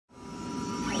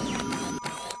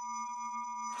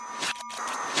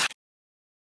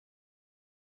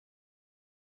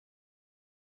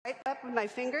up with my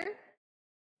finger,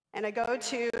 and I go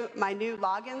to my new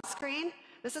login screen.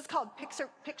 This is called Picture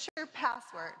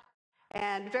Password.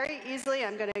 And very easily,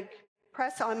 I'm going to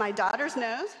press on my daughter's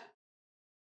nose,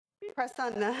 press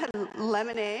on the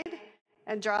lemonade,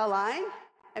 and draw a line.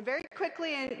 And very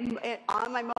quickly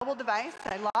on my mobile device,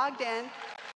 I logged in.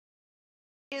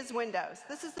 Is Windows.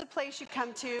 This is the place you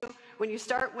come to when you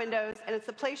start Windows, and it's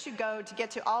the place you go to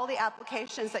get to all the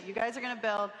applications that you guys are going to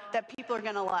build that people are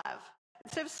going to love.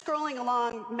 Instead of scrolling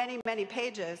along many, many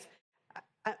pages,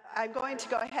 I'm going to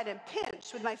go ahead and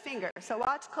pinch with my finger. So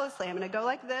watch closely. I'm going to go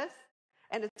like this,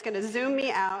 and it's going to zoom me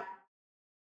out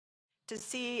to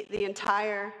see the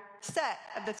entire set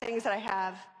of the things that I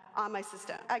have on my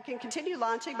system. I can continue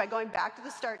launching by going back to the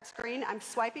start screen. I'm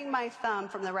swiping my thumb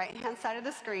from the right-hand side of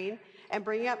the screen and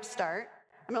bringing up start.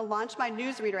 I'm going to launch my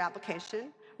newsreader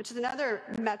application, which is another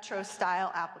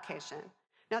Metro-style application.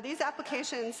 Now, these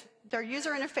applications, their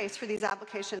user interface for these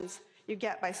applications you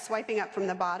get by swiping up from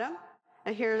the bottom.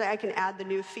 And here I can add the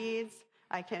new feeds.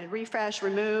 I can refresh,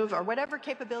 remove, or whatever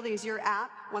capabilities your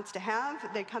app wants to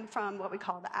have. They come from what we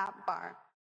call the app bar.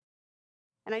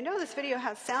 And I know this video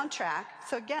has soundtrack,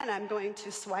 so again, I'm going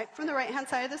to swipe from the right-hand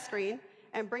side of the screen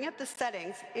and bring up the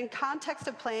settings. In context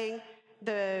of playing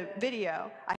the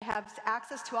video, I have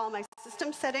access to all my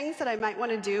system settings that I might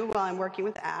want to do while I'm working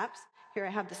with apps. Here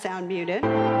I have the sound muted.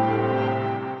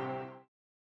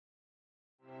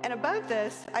 And above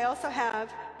this, I also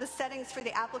have the settings for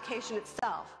the application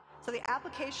itself. So the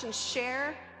applications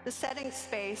share the settings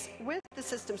space with the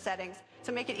system settings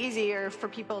to make it easier for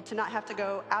people to not have to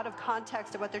go out of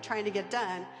context of what they're trying to get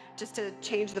done just to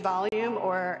change the volume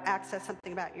or access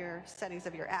something about your settings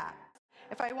of your app.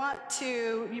 If I want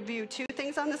to view two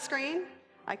things on the screen,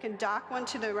 I can dock one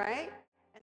to the right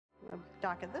and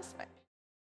dock it this way.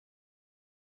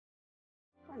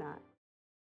 Or not.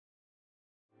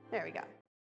 There we go.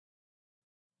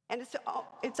 And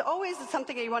it's always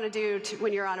something that you want to do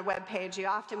when you're on a web page. You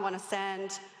often want to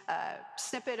send a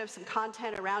snippet of some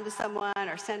content around to someone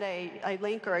or send a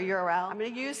link or a URL. I'm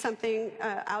going to use something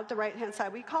out the right-hand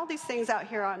side. We call these things out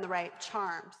here on the right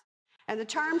charms. And the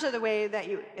charms are the way that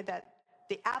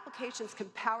the applications can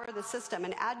power the system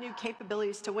and add new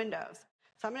capabilities to Windows.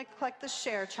 So I'm going to click the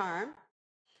share charm.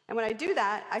 And when I do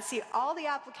that, I see all the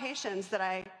applications that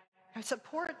I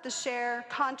support the share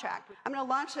contract. I'm going to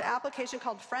launch an application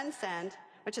called FriendSend,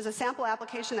 which is a sample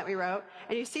application that we wrote.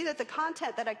 And you see that the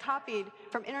content that I copied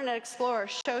from Internet Explorer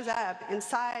shows up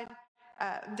inside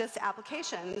this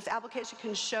application. This application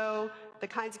can show the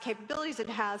kinds of capabilities it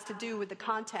has to do with the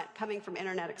content coming from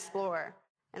Internet Explorer.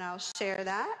 And I'll share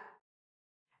that.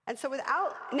 And so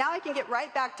now I can get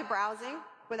right back to browsing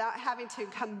without having to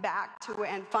come back to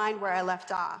and find where I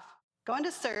left off. Go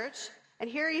into search, and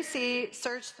here you see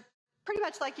search pretty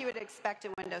much like you would expect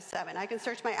in Windows 7. I can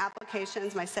search my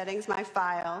applications, my settings, my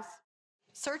files,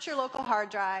 search your local hard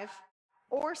drive,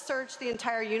 or search the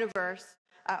entire universe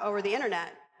over the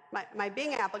internet. My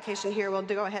Bing application here will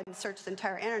go ahead and search the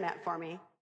entire internet for me.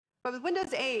 But with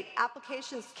Windows 8,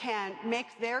 applications can make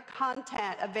their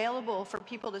content available for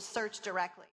people to search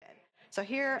directly. So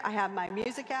here I have my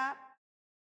music app.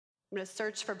 I'm going to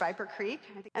search for Viper Creek.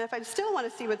 And if I still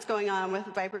want to see what's going on with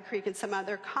Viper Creek in some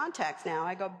other context now,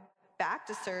 I go back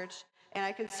to search, and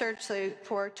I can search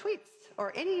for tweets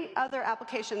or any other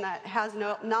application that has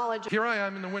no knowledge. Here I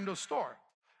am in the Windows Store.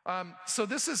 So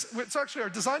it's actually our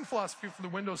design philosophy for the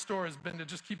Windows Store has been to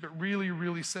just keep it really,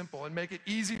 really simple and make it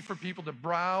easy for people to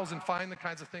browse and find the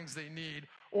kinds of things they need.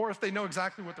 Or if they know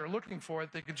exactly what they're looking for,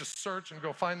 they can just search and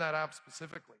go find that app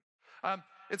specifically.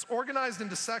 It's organized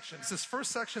into sections. This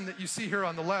first section that you see here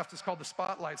on the left is called the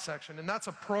Spotlight section, and that's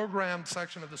a programmed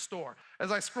section of the store.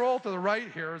 As I scroll to the right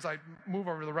here, as I move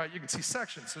over to the right, you can see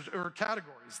sections or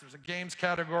categories. There's a games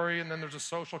category, and then there's a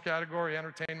social category,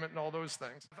 entertainment, and all those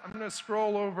things. I'm going to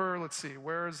scroll over, let's see,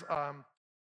 where's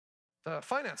the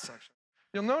finance section?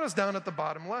 You'll notice down at the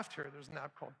bottom left here, there's an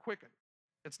app called Quicken.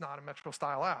 It's not a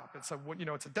Metro-style app. It's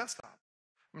a desktop.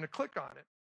 I'm going to click on it.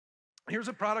 Here's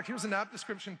a product, here's an app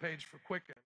description page for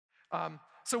Quicken.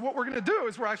 So what we're going to do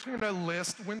is we're actually going to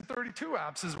list Win32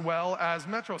 apps as well as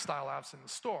Metro-style apps in the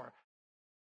store.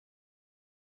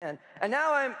 And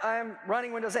now I'm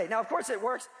running Windows 8. Now, of course, it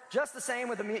works just the same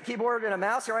with a keyboard and a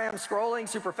mouse. Here I am scrolling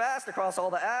super fast across all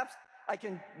the apps. I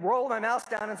can roll my mouse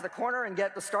down into the corner and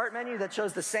get the start menu that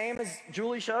shows the same as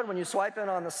Julie showed when you swipe in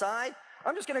on the side.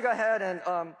 I'm just going to go ahead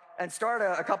and start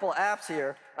a couple apps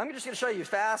here. I'm just going to show you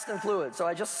fast and fluid. So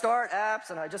I just start apps,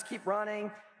 and I just keep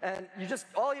running. And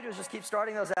all you do is just keep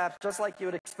starting those apps just like you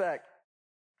would expect.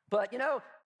 But,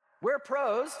 we're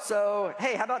pros, so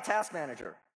hey, how about Task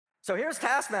Manager? So here's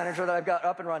Task Manager that I've got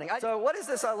up and running. So what does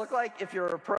this look like if you're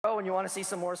a pro and you want to see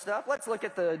some more stuff? Let's look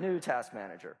at the new Task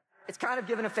Manager. It's kind of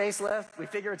given a facelift. We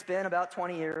figure it's been about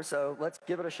 20 years, so let's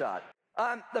give it a shot.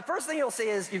 The first thing you'll see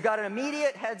is you've got an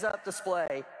immediate heads-up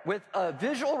display with a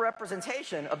visual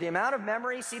representation of the amount of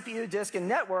memory, CPU, disk, and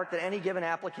network that any given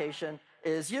application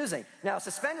is using. Now,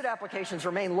 suspended applications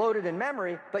remain loaded in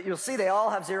memory, but you'll see they all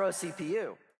have 0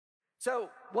 CPU. So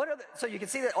you can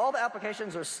see that all the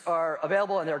applications are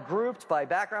available, and they're grouped by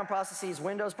background processes,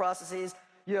 Windows processes.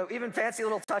 You know, even fancy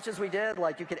little touches we did,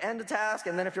 like you could end a task,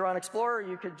 and then if you're on Explorer,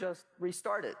 you could just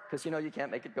restart it, because you know you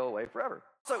can't make it go away forever.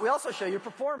 So we also show you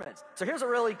performance. So here's a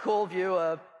really cool view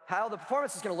of how the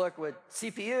performance is going to look with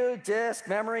CPU, disk,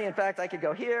 memory. In fact, I could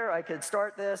go here, I could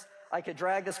start this, I could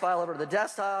drag this file over to the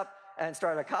desktop and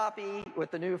start a copy with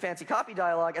the new fancy copy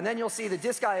dialog, and then you'll see the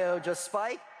disk I/O just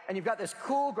spike, and you've got this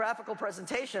cool graphical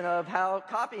presentation of how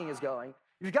copying is going.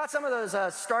 You've got some of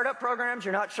those startup programs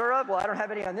you're not sure of. Well, I don't have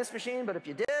any on this machine, but if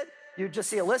you did, you'd just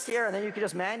see a list here, and then you could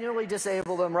just manually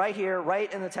disable them right here,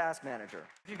 right in the Task Manager.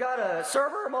 If you've got a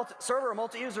server or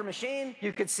multi-user machine,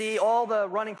 you could see all the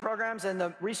running programs and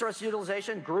the resource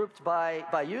utilization grouped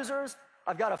by users.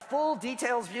 I've got a full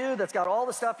details view that's got all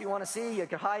the stuff you want to see. You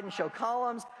can hide and show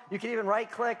columns. You can even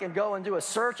right-click and go and do a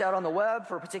search out on the web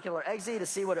for a particular exe to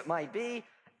see what it might be.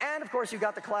 And, of course, you've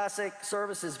got the classic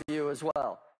services view as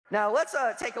well. Now, let's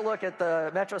take a look at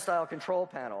the Metro-style control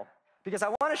panel, because I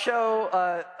want to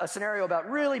show a scenario about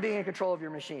really being in control of your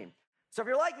machine. So if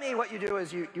you're like me, what you do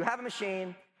is you have a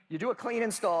machine, you do a clean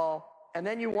install, and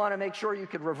then you want to make sure you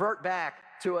could revert back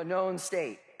to a known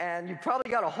state. And you've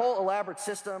probably got a whole elaborate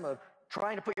system of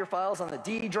trying to put your files on the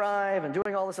D drive and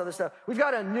doing all this other stuff. We've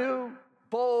got a new,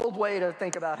 bold way to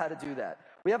think about how to do that.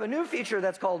 We have a new feature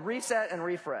that's called Reset and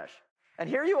Refresh. And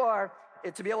here you are,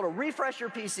 to be able to refresh your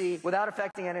PC without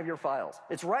affecting any of your files.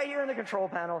 It's right here in the control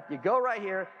panel. You go right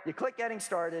here, you click Getting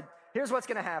Started. Here's what's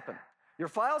going to happen. Your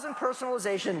files and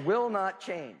personalization will not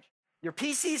change. Your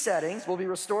PC settings will be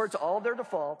restored to all of their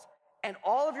defaults, and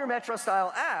all of your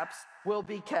Metro-style apps will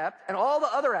be kept, and all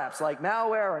the other apps like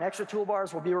malware and extra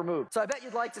toolbars will be removed. So I bet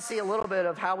you'd like to see a little bit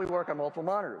of how we work on multiple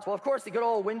monitors. Well, of course, the good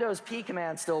old Windows P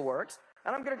command still works,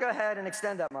 and I'm going to go ahead and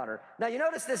extend that monitor. Now, you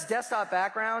notice this desktop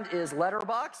background is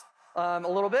letterboxed a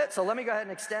little bit, so let me go ahead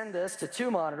and extend this to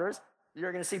 2 monitors.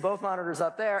 You're going to see both monitors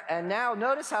up there, and now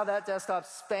notice how that desktop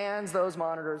spans those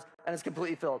monitors and is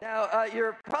completely filled. Now,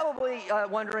 you're probably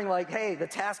wondering, like, hey, the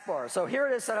taskbar. So here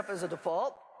it is set up as a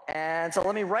default, and so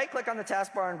let me right-click on the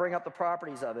taskbar and bring up the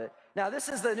properties of it. Now, this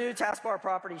is the new taskbar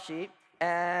property sheet,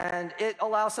 and it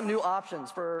allows some new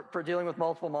options for dealing with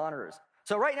multiple monitors.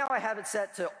 So right now I have it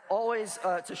set to always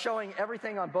to showing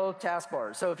everything on both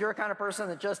taskbars. So if you're a kind of person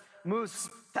that just moves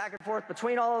back and forth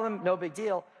between all of them, no big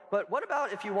deal. But what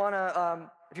about if you want to,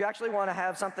 if you actually want to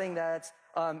have something that's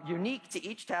unique to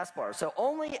each taskbar? So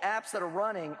only apps that are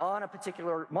running on a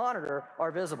particular monitor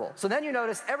are visible. So then you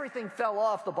notice everything fell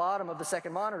off the bottom of the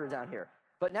second monitor down here.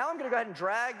 But now I'm going to go ahead and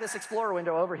drag this Explorer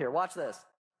window over here. Watch this.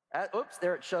 Oops,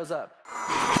 there it shows up.